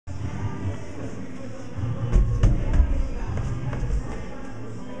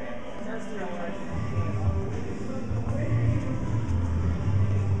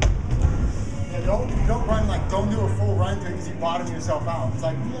because you bottom yourself out. It's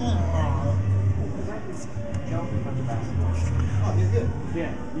like, oh, you're good.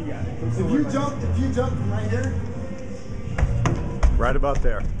 Yeah, you got it. If you jump from right here. Right about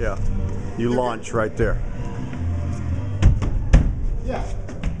there, yeah. You launch right there. Yeah.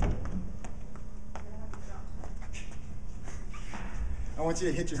 I want you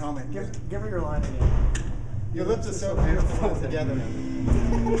to hit your helmet. Give her your line again. Your lips are so beautiful together.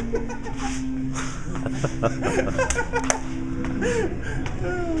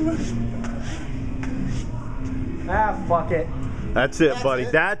 Ah, fuck it. That's it, buddy.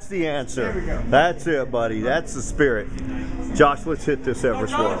 That's the answer. There we go. That's it, buddy. That's the spirit. Josh, let's hit this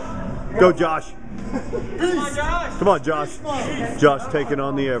Everest one. Go, Josh. Come on, Josh. Come on, Josh. Josh taking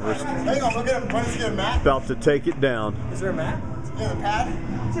on the Everest. Hang on, look at him. Let's get a mat. About to take it down. Is there a map? Yeah, the pad.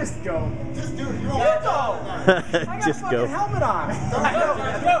 Just go. Just do it. You go. I got Just a fucking go. helmet on.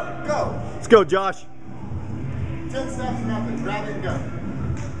 Go. Let's go, Josh. 10 steps and up and grab it and go.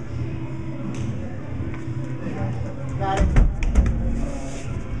 Got it.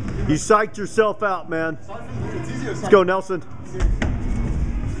 You psyched yourself out, man. It's easier. Let's go, Nelson.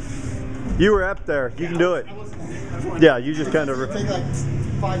 You were up there. You can do it. Yeah, you just kind of... Take like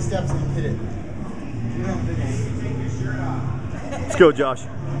 5 steps and hit it. Let's go, Josh.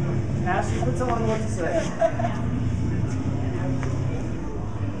 Ask you, put someone what to say.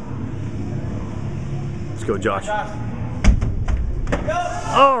 Let's go, Josh.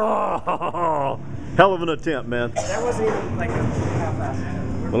 Oh! Hell of an attempt, man. That wasn't even like a half-ass.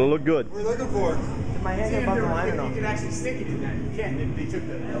 Well, it looked good. We're looking for it. Did my hand get above the line or no? You can actually stick it in that. You can't. They took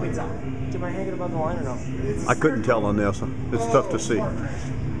the weights out. Did my hand get above the line or no? I couldn't tell on this. It's tough to see. You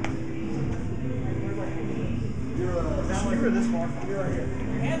were this far. You were right here.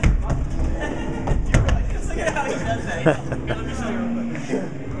 Your hands are up. Just look at how he does that. Let me show you real quick.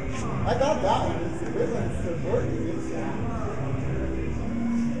 I got that one. It's working.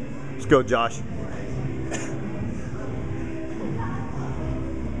 Let's go, Josh.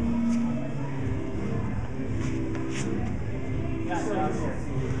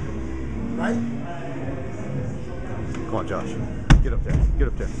 Right? Come on, Josh. Get up there. Get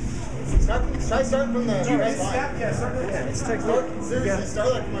up there. Try starting from the right line. Yeah, start right there. It's technique. Seriously, start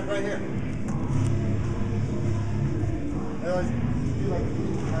like from like right here.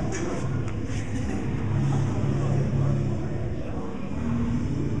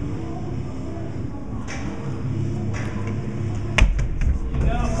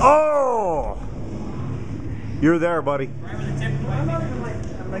 Oh! You're there, buddy.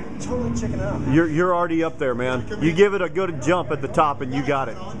 I'm like totally checking out. You're already up there, man. You give it a good jump at the top, and you got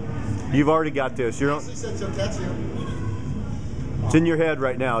it. You've already got this. You're. She said she'll catch you. It's in your head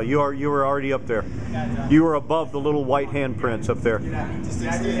right now. You were already up there. You were above the little white handprints up there. Just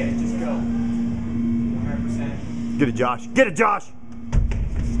go. 100%. Get it, Josh. Get it, Josh.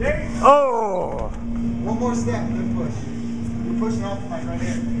 Oh! One more step, then push. You're pushing off like right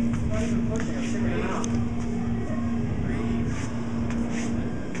here.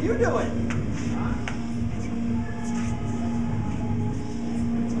 You do it.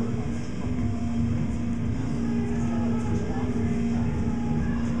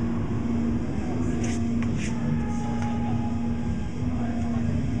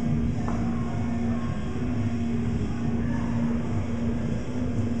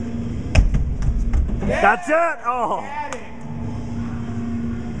 That's it! Oh!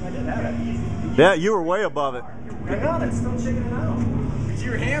 Yeah, you were way above it. I know, that's still checking it out. It's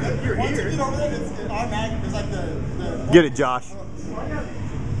your hands. You're Once you here. get over there, it's automatic. There's like the Get it, Josh. yeah.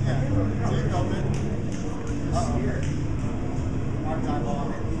 So you felt it. Uh-oh. Mark's eyeballing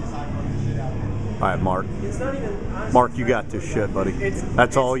it. He's eyeballing the shit out of it. All right, Mark. It's not even. Mark, you got this shit, buddy.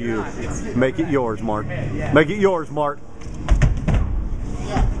 That's all you. Make it yours, Mark. Make it yours, Mark.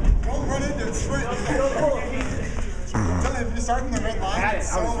 Yeah. Don't run into it. Sprint. Tell me, if you start in the red line, Got it.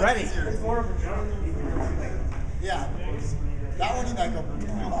 it's I so was much ready. easier. It's more of a jump. Yeah. That one you like go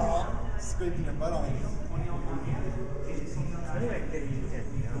scraping your butt on it.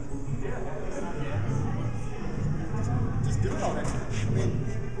 Just do it already. I mean,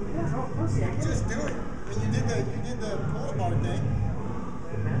 just do it. I mean, you did the pull-up bar thing.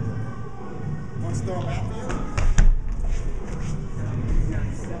 Want to throw a map for you?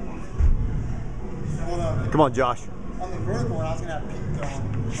 Well, Come on, Josh. on the vertical one, I was gonna have Pete throw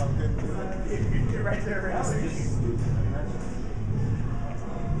on. So I couldn't do it. You're right there.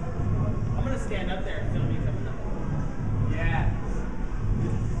 I'm gonna stand up there and film you coming up. Yeah.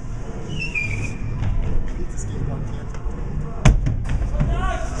 Pete's a skateboard kid.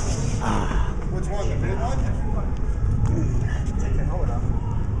 Which one? The big one? Take the helmet off.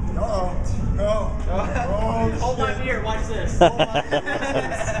 Uh-oh. No. Hold my beer. Watch this. Show me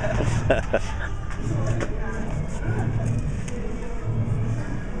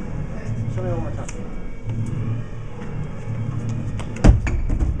one more time.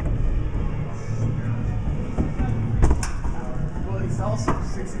 Well, he's also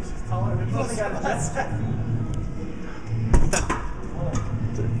 6 inches taller than most of us.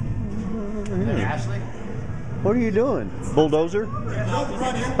 Hey, Ashley. What are you doing? Bulldozer?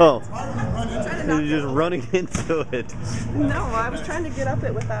 Oh. You're just running into it. No, I was trying to get up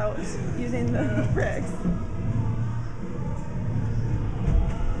it without using the bricks.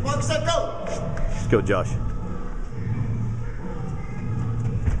 Mark, set, go! Let's go, Josh.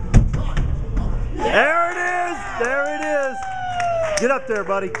 There it is! There it is! Get up there,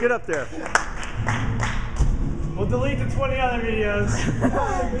 buddy. Get up there. We'll delete the 20 other videos.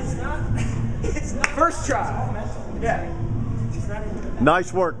 It's not. First try. Yeah.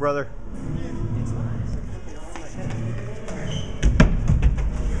 Nice work, brother.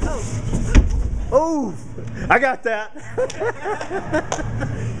 Oh, I got that.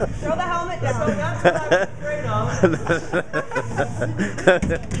 Throw the helmet down. So that's what I'm afraid of.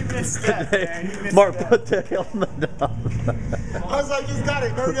 You missed that, man. You missed Mark, that. put the helmet down. I was like, he's got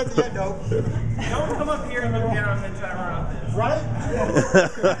it. Go get the end, though. Don't come up here and look down and then try to run off this. Right?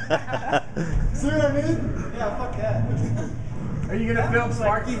 See what I mean? Yeah, fuck that. Are you gonna film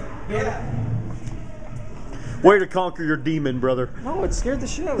Sparky? Yeah. Way to conquer your demon, brother. No, it scared the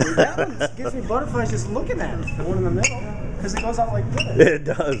shit out of me. That one gives me butterflies just looking at it. The one in the middle. Because it goes out like this. It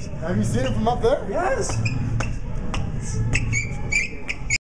does. Have you seen it from up there? Yes.